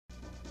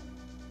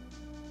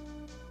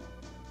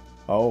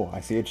Oh, I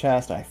see a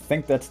chest. I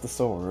think that's the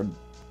sword.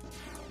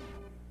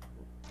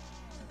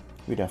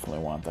 We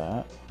definitely want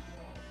that.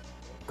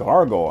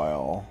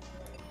 Gargoyle.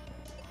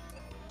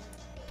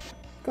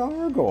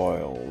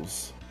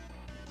 Gargoyles.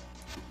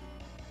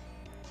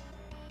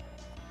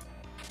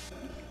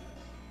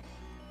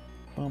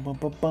 Bum, bum,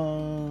 bum,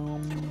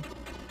 bum.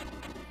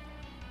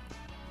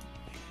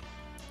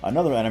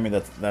 Another enemy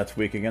that's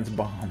weak against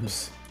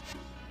bombs.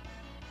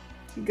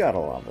 You gotta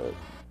love it.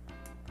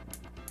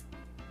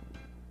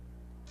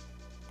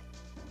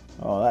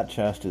 Oh, that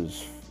chest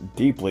is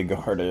deeply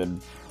guarded.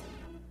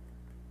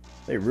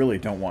 They really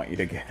don't want you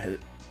to get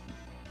it.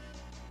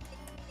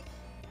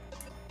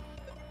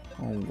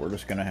 Oh, we're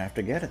just gonna have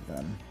to get it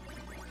then.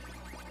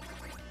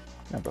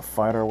 Have to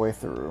fight our way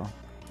through.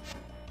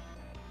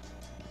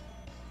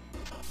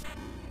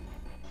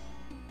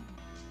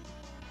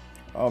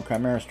 Oh,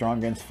 Chimera strong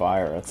against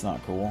fire. That's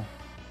not cool.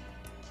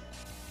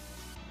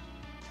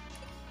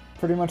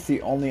 Pretty much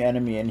the only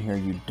enemy in here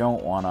you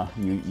don't wanna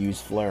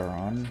use flare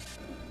on.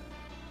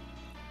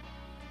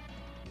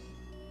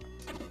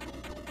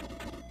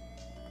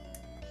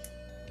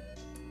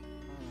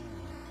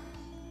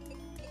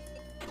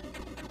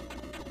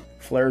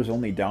 Flare's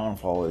only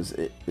downfall is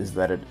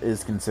that it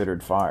is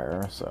considered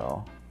fire,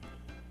 so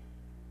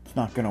it's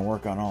not gonna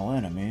work on all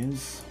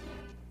enemies.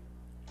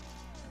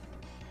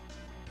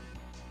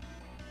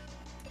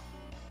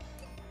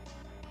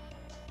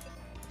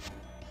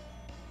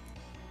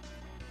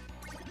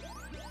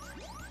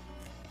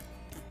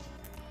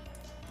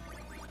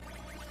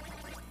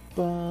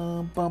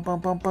 Bum, bum, bum,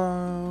 bum,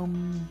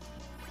 bum.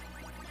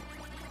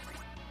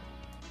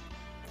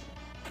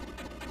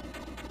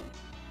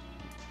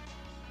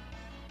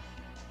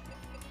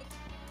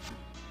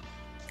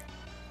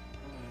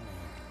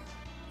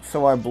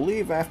 So I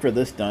believe after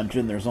this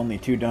dungeon, there's only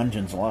 2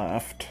 dungeons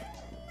left.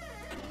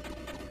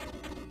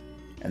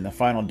 And the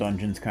final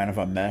dungeon's kind of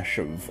a mesh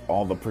of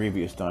all the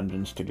previous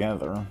dungeons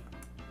together.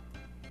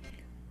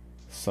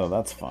 So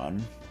that's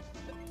fun.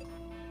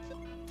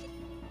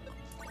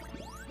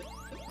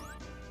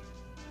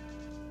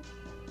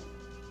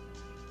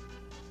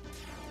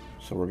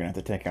 So we're gonna have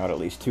to take out at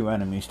least 2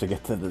 enemies to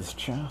get to this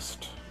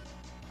chest.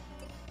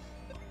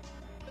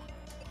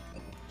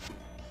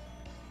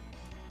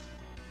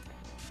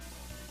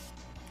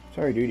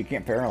 Sorry, dude, you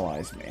can't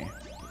paralyze me.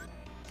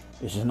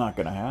 This is not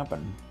gonna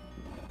happen.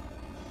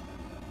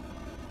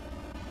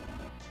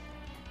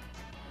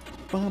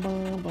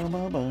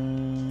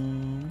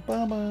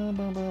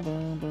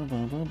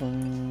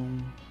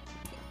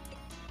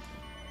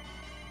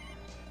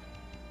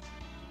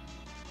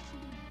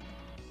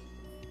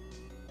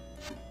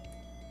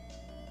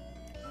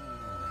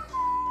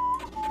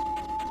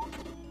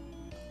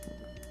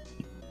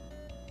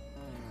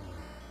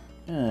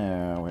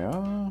 There we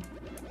are.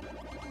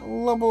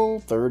 Level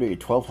 30,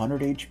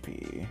 1200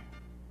 HP.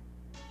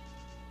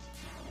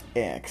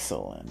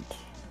 Excellent.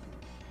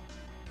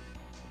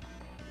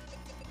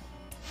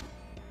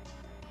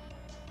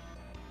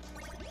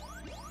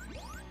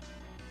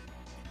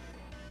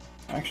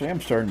 Actually,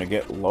 I'm starting to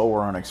get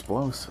lower on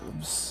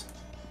explosives.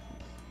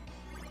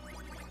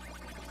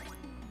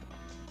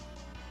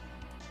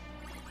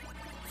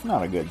 It's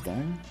not a good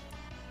thing.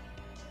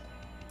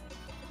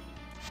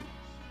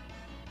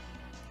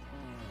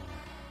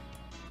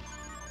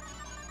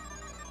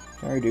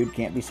 Sorry, dude,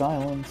 can't be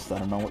silenced. I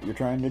don't know what you're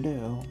trying to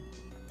do.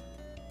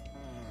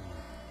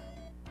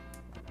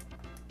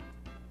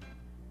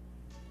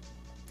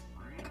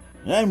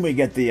 Then we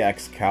get the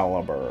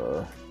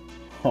Excalibur.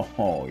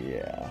 Oh,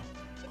 yeah.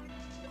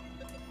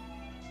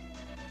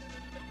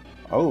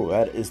 Oh,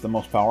 that is the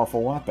most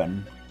powerful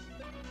weapon.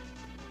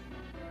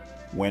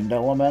 Wind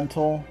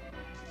Elemental,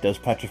 does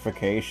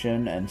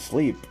petrification and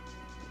sleep.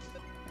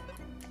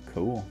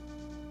 Cool.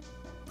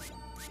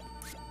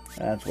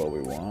 That's what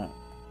we want.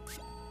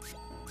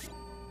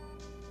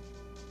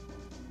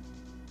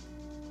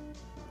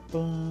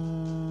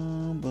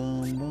 Boom,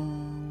 boom,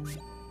 boom.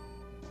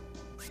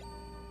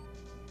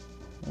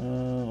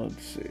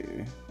 Let's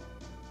see.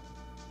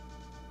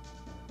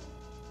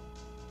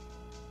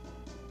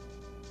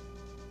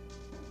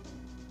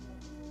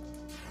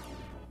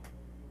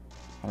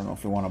 I don't know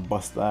if we want to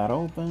bust that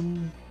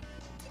open.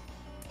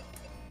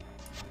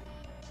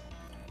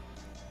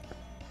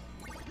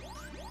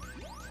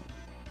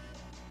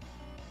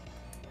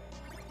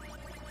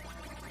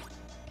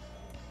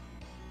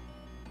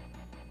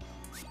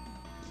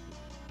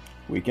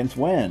 Weakens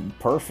wind.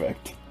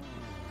 Perfect.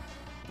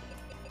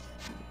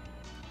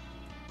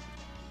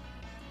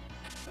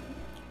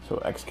 So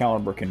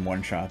Excalibur can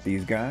one-shot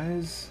these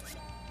guys.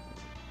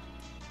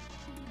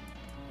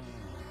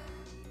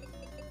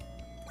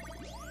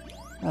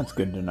 That's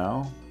good to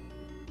know.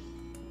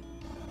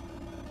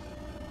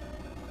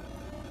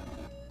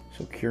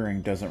 So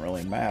curing doesn't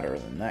really matter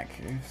in that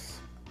case.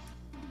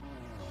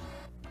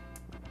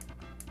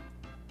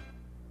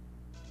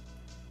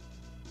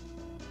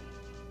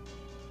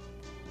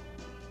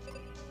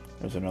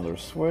 There's another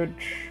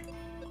Switch.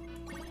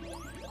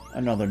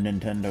 Another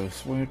Nintendo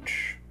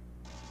Switch.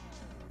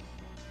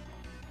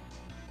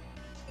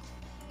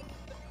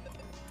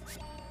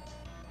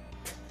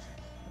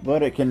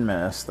 But it can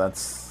miss.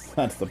 That's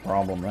the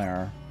problem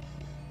there.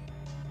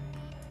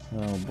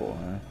 Oh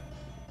boy.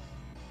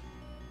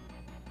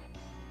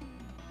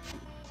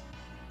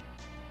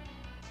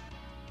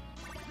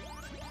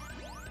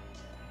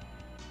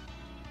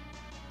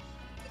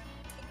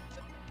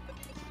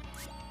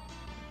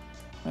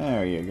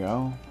 There you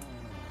go.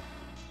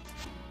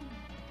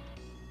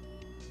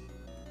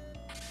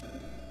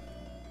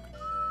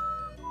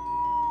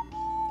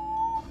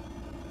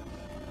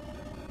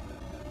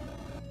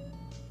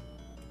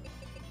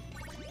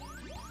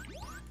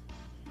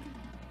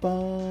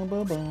 Bum,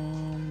 bum,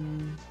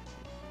 bum.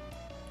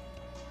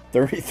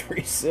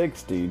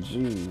 3360,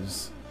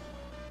 jeez.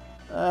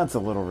 That's a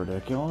little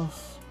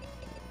ridiculous.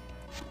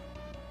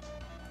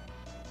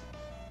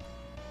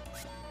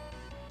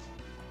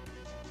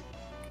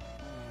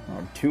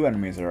 Oh, 2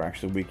 enemies are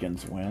actually weak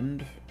against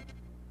wind.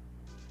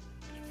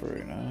 It's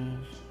pretty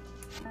nice.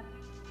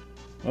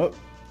 Oh!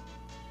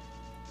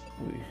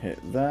 We hit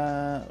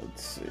that.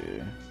 Let's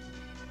see.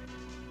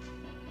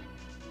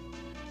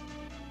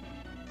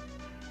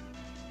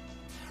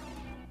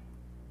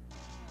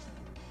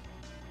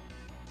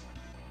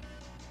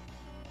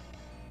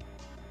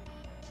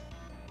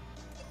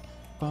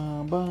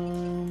 Bum,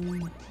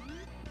 bum.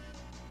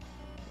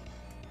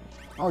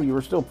 Oh, you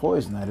were still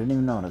poisoned. I didn't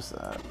even notice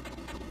that.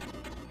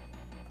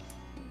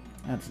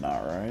 That's not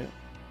right.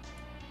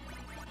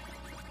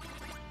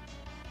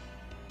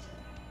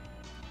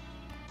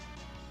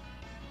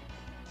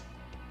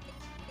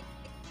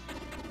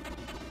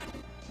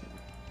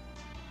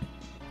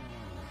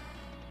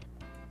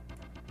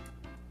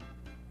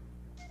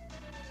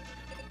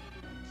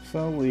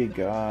 So we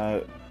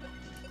got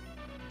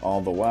all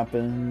the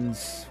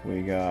weapons.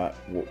 We got...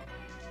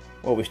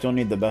 Well, we still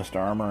need the best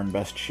armor and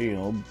best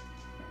shield.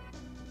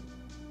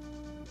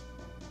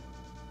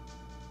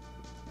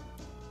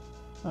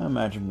 I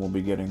imagine we'll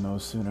be getting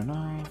those soon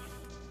enough.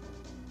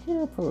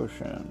 Here,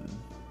 potion.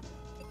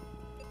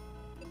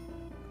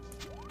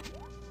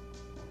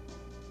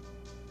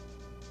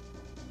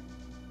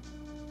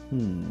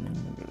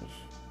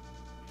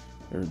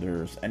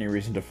 There's any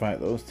reason to fight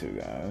those two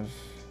guys.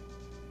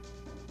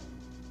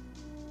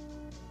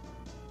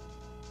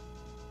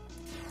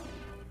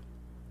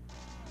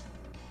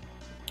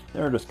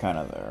 They're just kind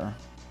of there.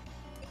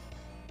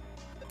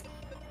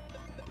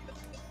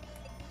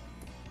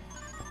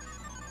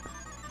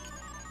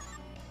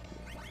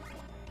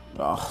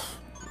 Ugh.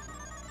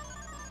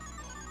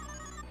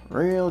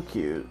 Real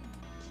cute.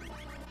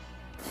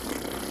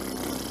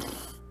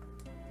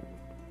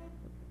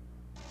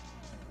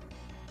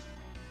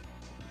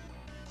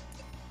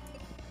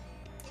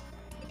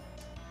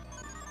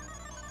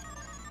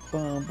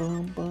 Bum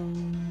bum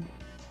bum.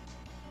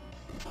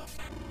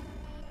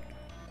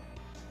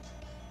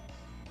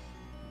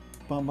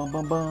 Bum bum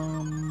bum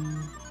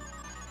bum.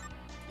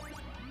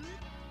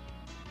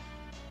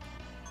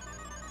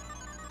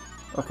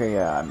 Okay,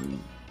 yeah,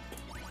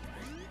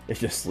 it's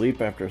just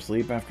sleep after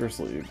sleep after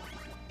sleep.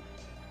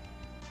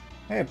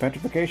 Hey,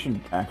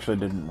 petrification actually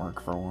didn't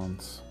work for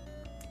once.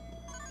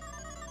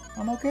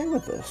 I'm okay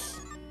with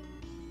this.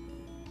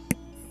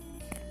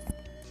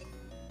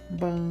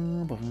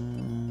 Bum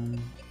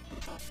bum.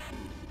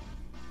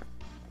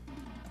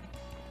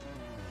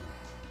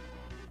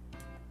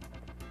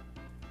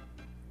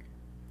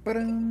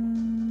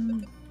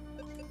 Ba-dum.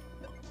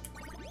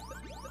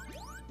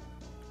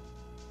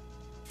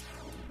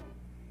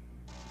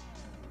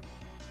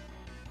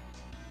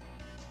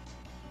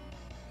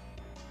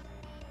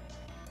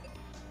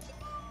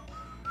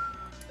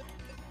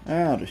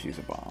 I'll just use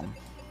a bomb.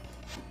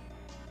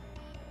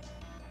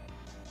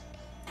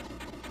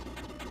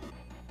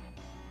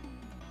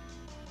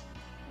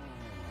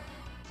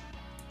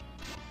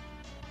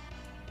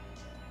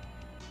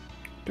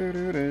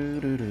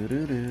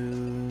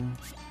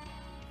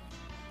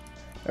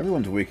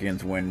 Everyone's weak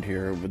against wind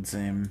here, it would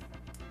seem.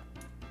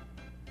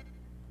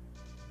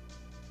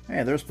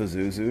 Hey, there's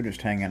Pazuzu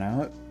just hanging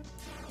out.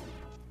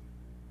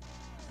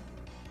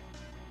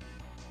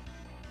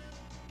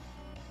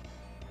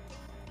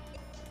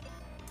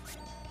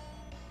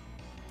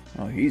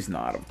 Oh, he's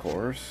not, of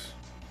course.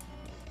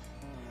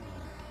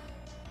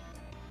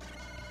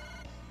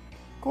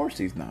 Of course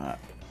he's not.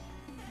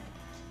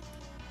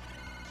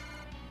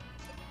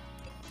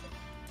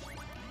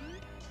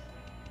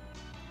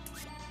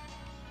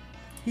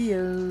 He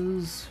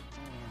is.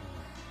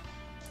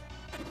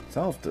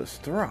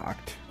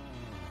 Self-destruct?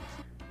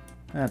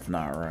 That's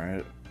not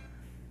right.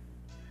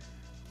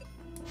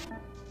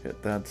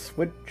 Hit that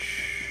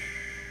switch.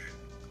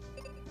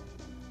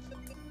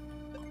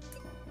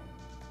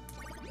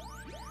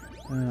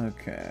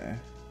 Okay.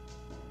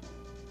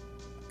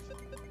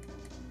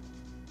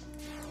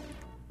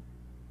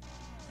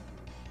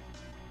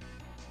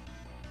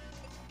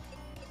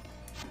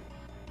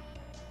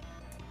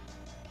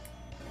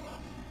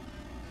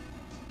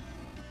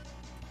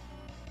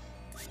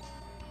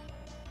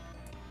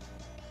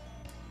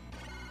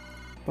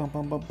 Bum,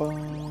 bum, bum,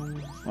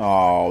 bum.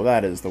 Oh,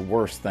 that is the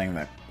worst thing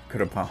that could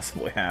have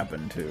possibly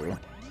happened, too.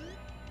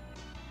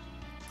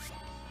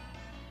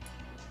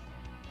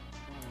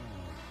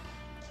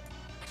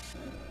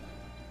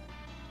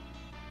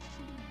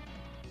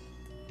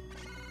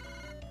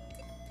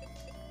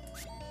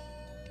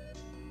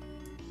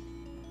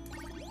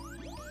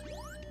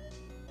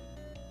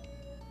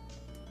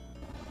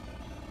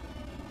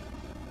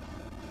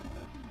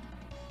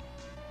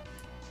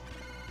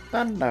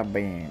 Thunder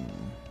Beam.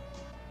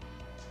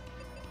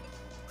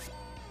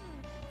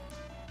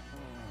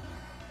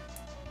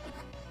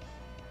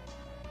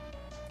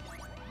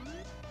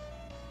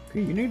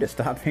 Okay, you need to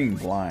stop being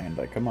blind.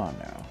 Like, come on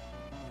now.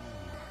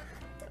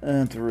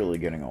 It's really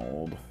getting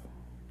old.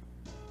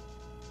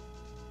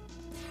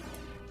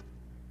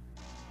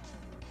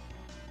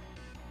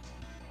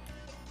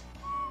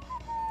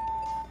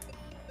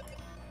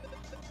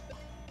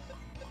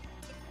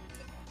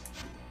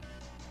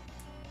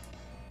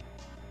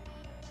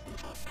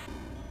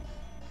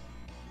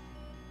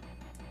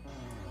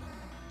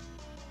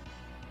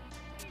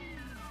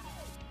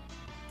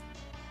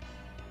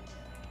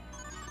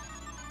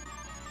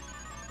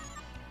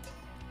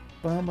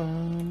 Bum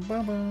bum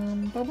bum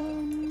bum bum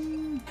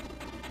bum.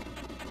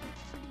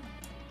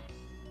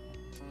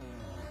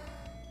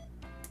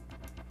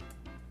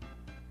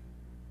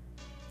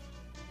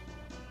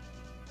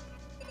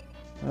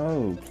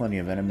 Oh, plenty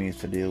of enemies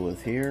to deal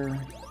with here.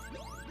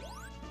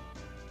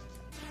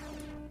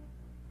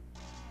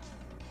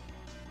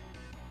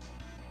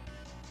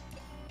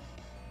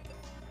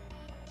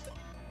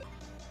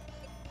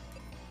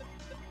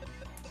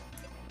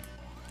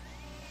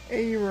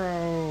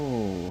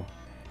 Arrow!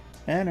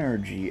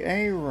 Energy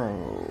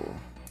arrow!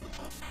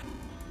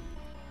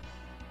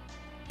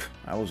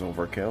 That was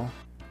overkill.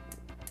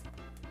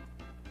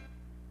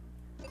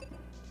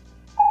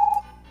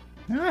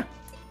 Ah!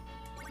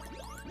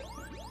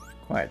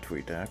 Quiet,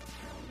 TweetDeck.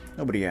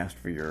 Nobody asked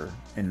for your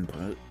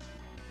input.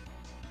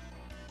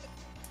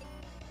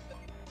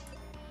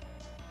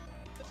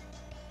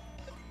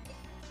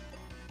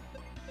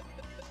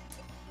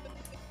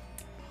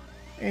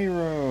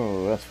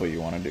 Arrow! That's what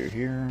you want to do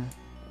here.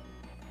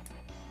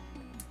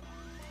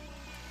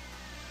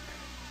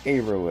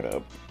 Arrow it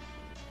up.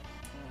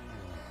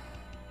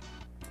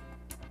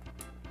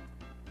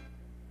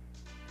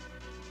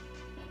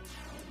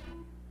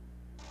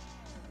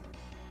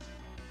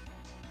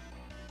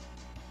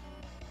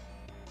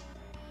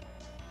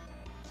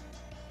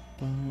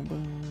 Bum,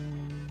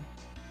 bum.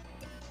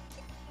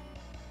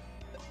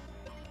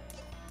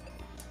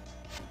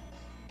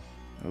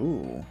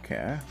 Ooh,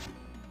 okay.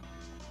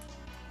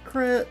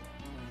 Crit!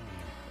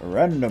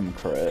 Random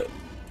crit.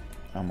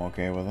 I'm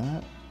okay with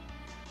that.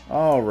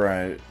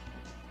 Alright.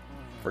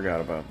 Forgot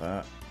about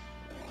that.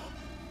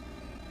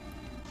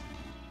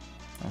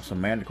 Also,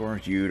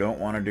 Manticores, you don't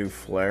want to do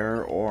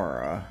Flare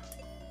or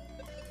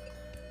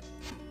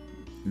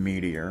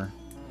Meteor.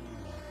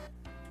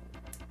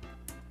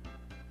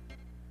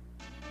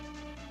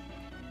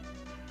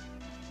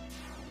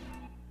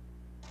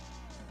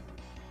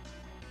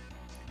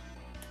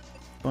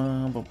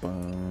 Bum bum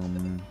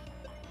bum.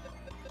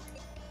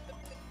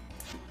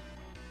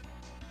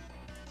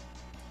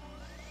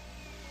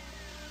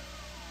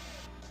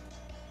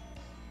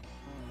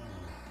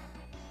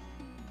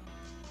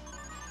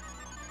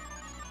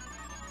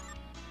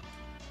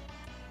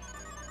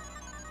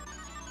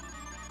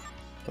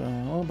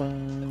 Bum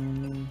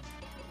bum.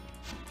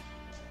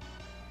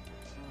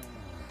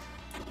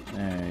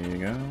 There you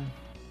go.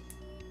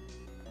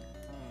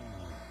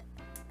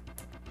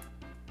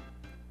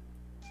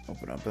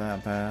 Open up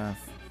that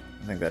path.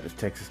 I think that just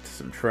takes us to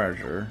some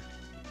treasure.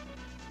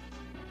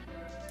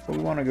 But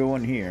we want to go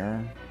in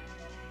here.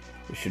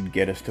 It should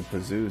get us to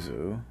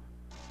Pazuzu.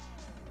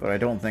 But I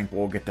don't think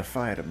we'll get to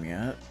fight him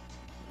yet.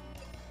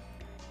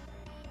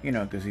 You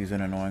know, because he's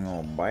an annoying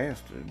little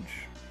bastard.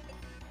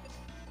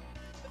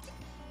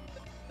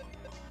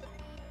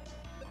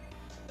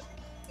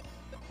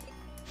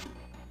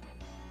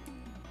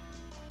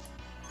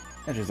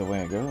 That's just the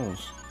way it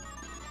goes.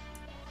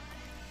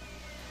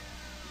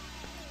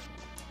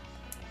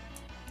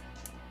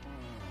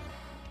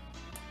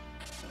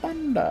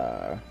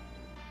 Thunder.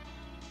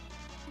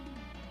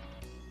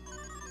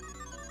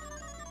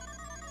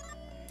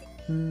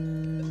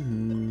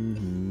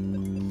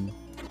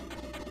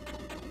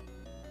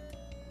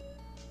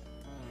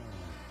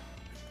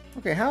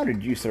 Okay, how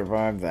did you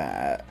survive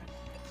that?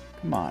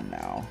 Come on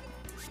now.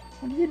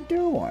 What are you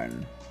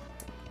doing?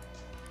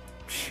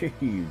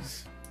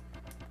 Jeez.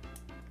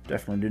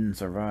 Definitely didn't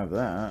survive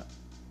that.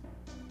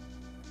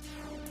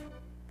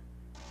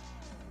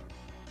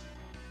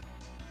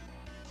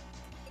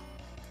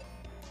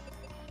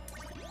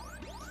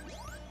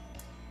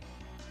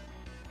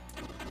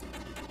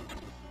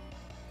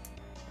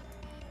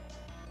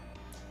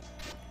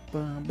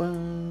 Bum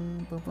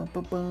bum bum bum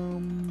bum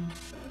bum.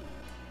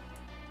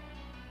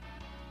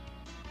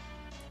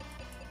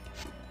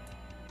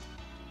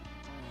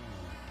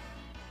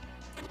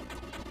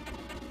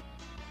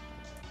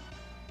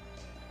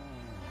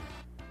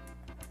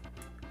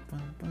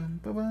 Bum bum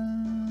bum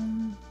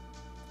bum.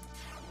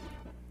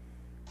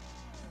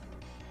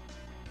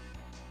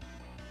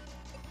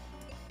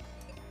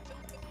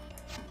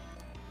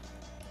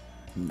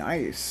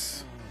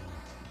 Nice.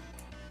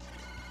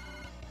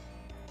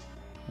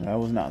 That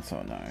was not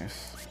so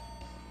nice.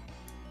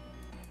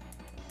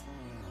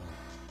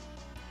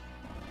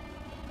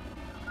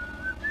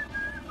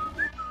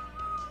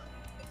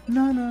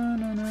 No, no,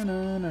 no, no,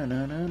 no, no,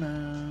 no, no,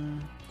 no.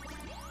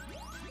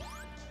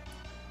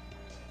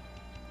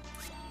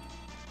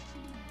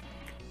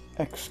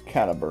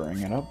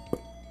 Excaliburing it up.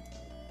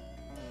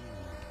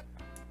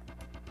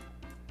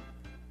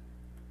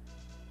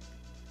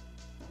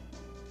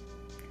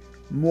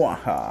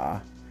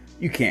 Mwaha!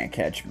 You can't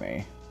catch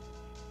me.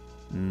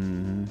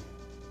 Mm-hmm.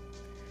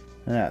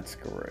 That's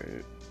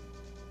great.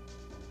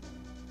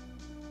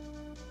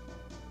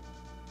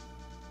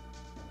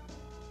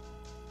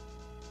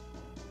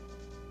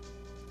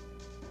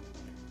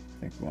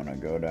 I think we want to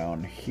go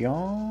down here.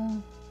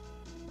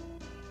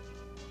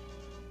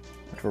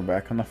 Which we're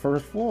back on the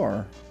first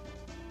floor.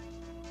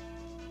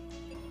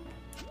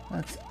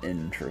 That's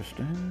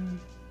interesting.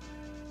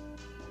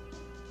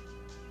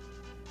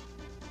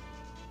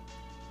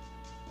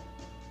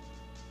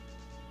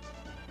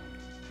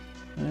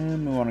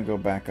 And we want to go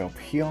back up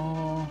here.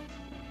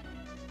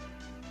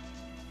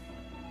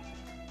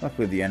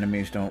 Luckily the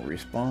enemies don't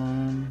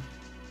respawn.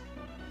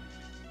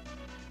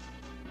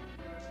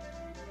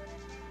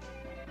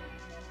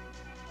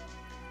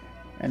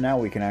 And now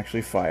we can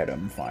actually fight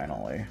him,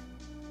 finally.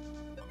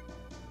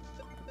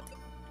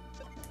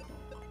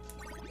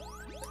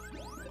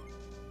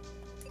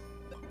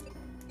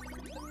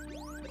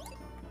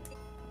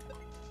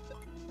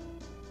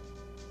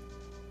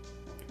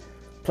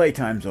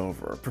 Playtime's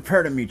over.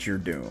 Prepare to meet your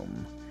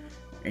doom.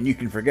 And you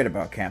can forget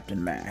about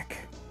Captain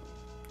Mac.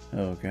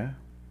 Okay.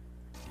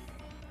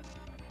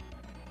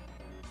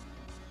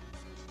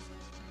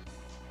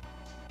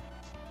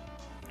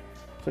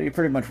 So you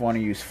pretty much want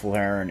to use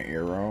Flare and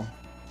Arrow.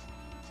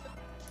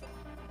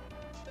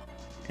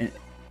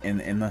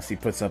 Unless he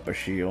puts up a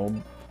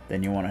shield,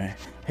 then you want to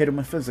hit him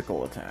with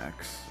physical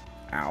attacks.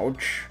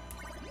 Ouch.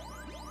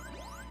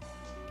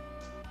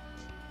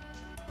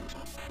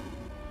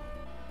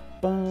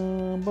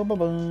 Bum, bum, bum,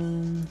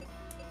 bum.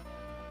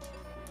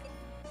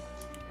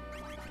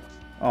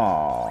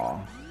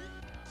 Aww.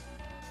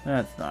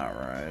 That's not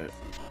right.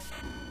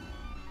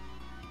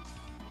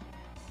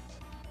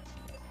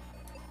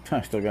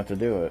 I still got to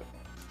do it.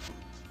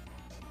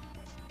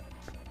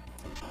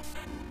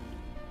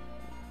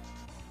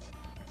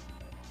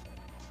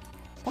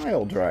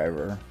 Pile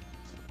driver.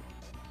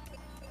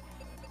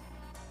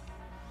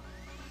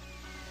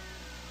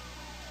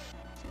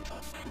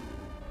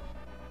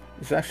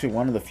 It's actually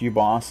one of the few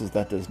bosses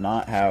that does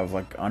not have,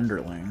 like,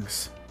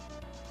 underlings.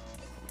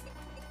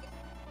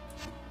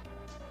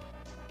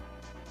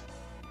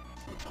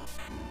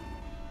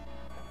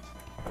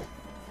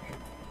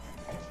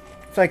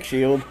 Psych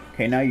Shield.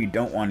 Okay, now you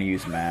don't want to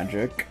use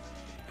magic,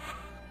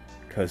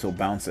 because he'll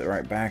bounce it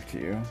right back to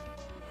you.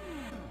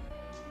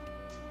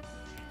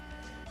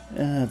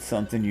 That's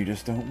something you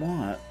just don't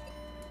want.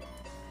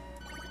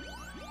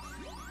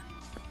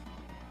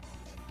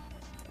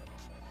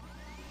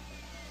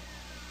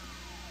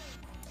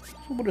 So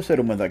we'll just hit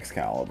him with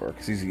Excalibur,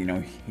 because he's, you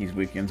know, he's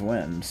weak against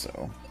wind,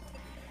 so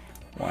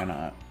why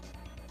not?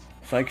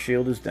 Psych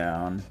Shield is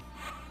down.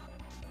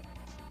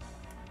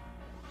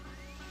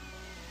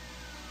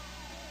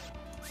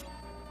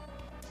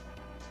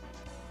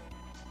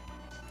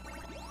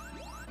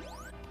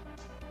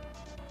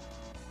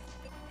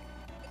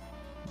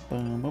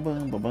 Bum, bum,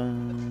 bum, bum,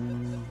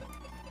 bum.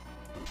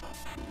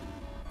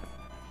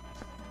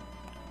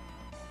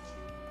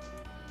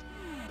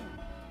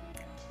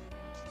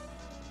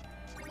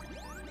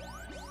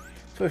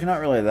 So it's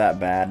not really that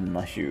bad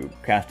unless you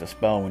cast a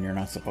spell when you're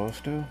not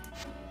supposed to.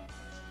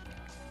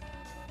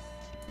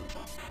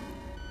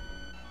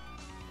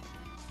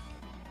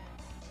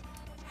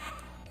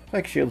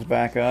 Psych Shield's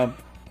back up.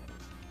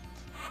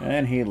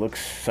 And he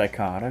looks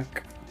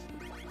psychotic.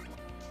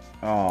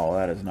 Oh,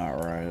 that is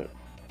not right.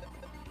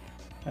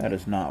 That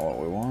is not what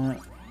we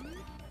want.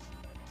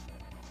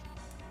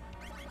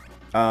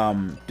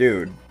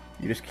 Dude,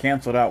 you just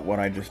canceled out what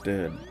I just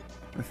did.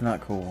 That's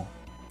not cool.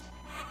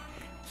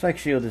 Psych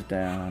Shield is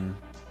down.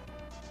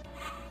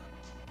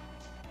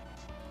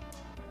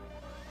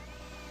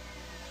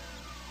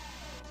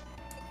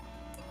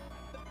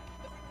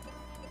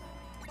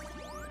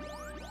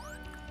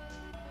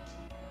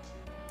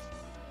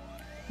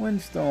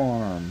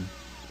 Windstorm.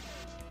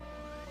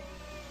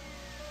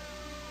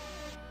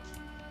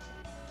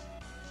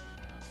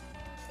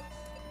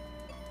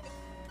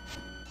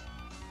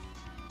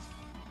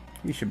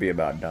 You should be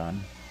about done.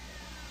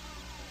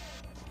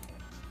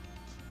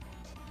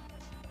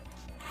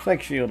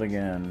 Psych Shield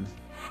again.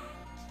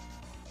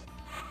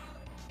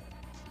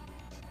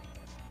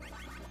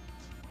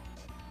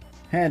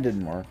 And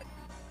didn't work.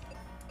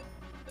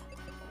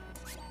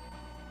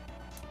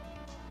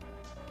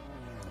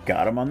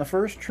 Got him on the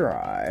first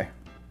try.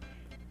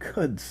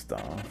 Good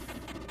stuff.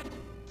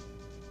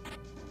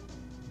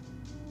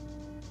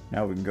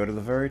 Now we can go to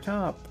the very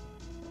top.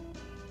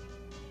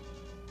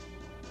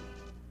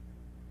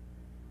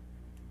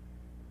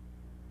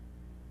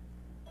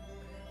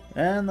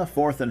 And the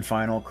fourth and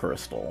final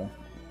crystal.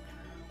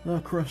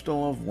 The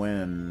Crystal of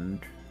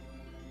Wind.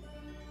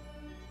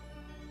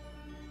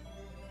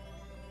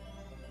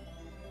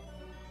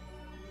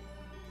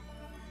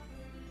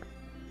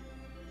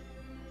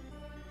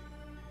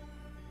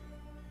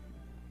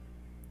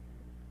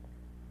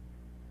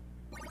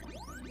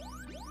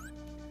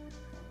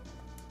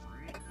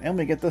 And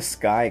we get the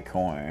Sky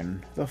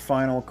Coin. The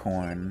final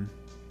coin.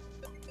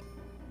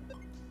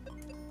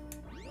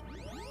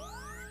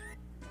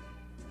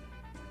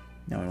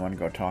 Now we want to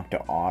go talk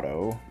to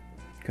Otto.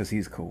 Because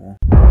he's cool.